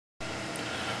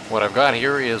What I've got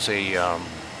here is a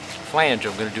flange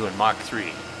I'm going to do in Mach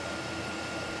 3.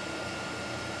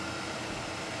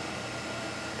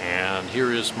 And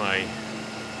here is my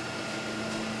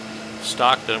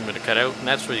stock that I'm going to cut out, and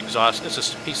that's for the exhaust.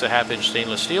 It's a piece of 1/2-inch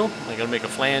stainless steel. I'm going to make a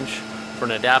flange for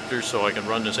an adapter so I can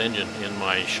run this engine in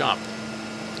my shop.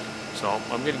 So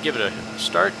I'm going to give it a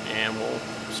start, and we'll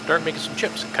start making some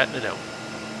chips and cutting it out.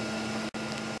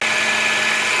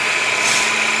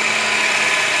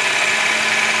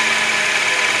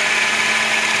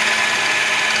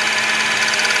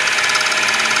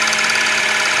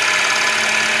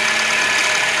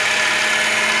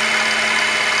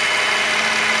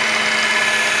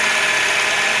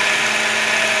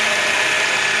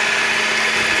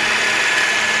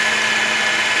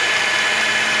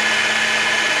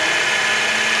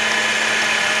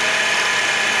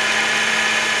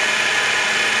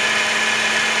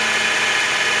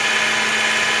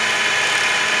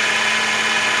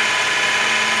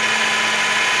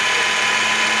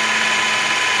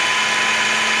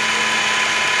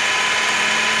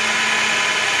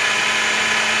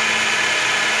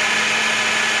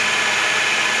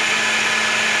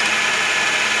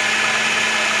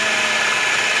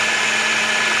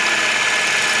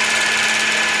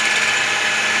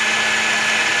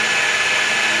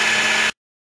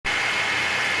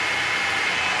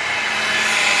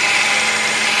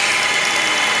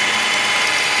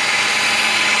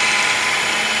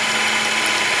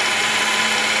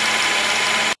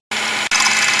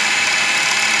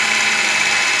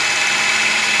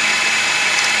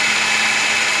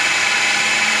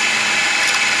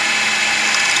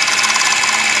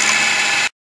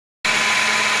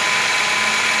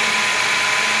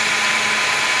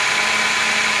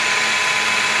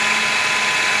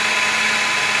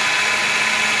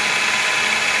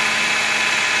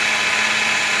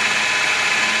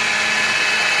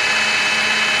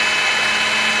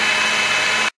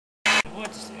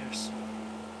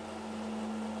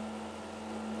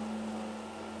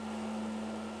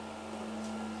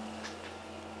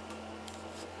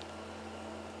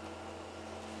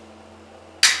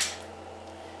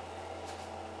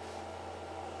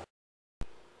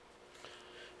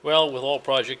 Well, with all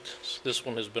projects, this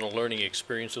one has been a learning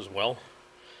experience as well.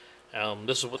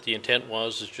 This is what the intent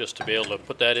was, is just to be able to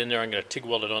put that in there. I'm going to TIG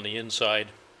weld it on the inside.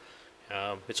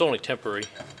 It's only temporary.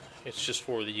 It's just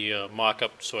for the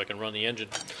mock-up so I can run the engine.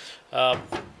 One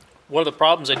of the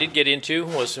problems I did get into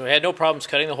was I had no problems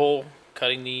cutting the hole,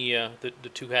 cutting the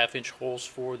 2 1/2-inch holes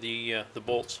for the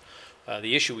bolts.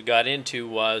 The issue we got into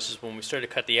was when we started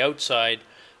to cut the outside,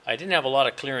 I didn't have a lot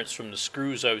of clearance from the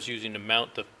screws I was using to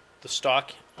mount the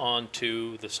stock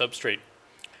onto the substrate,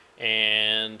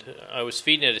 and I was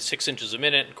feeding it at 6 inches a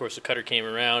minute. Of course, the cutter came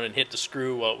around and hit the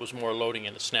screw while it was more loading,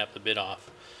 and it snapped the bit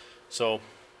off. So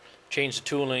changed the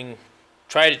tooling,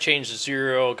 tried to change the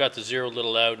zero, got the zero a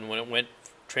little out, and when it went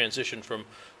transition from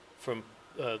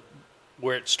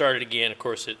where it started again, of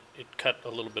course it cut a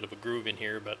little bit of a groove in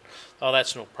here, but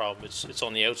that's no problem. It's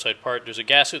on the outside part. There's a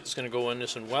gasket that's going to go in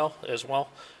this as well.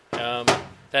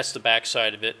 That's the back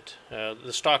side of it.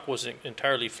 The stock wasn't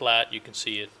entirely flat. You can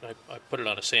see it. I put it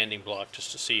on a sanding block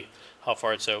just to see how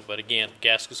far it's out. But again,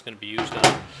 gasket's going to be used on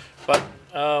it. But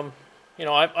you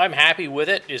know, I'm happy with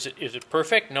it. Is it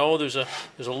perfect? No. There's a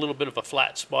little bit of a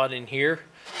flat spot in here,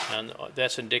 and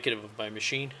that's indicative of my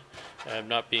machine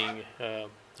not being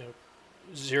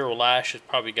zero lash. It's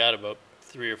probably got about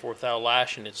 3 or 4 thou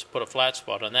lash, and it's put a flat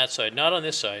spot on that side, not on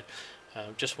this side.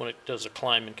 Just when it does a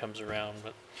climb and comes around.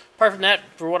 But apart from that,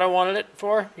 for what I wanted it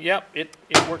for, yep, it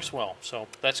works well. So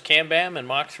that's CamBam and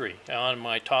Mach 3 on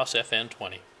my Tos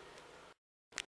FN20.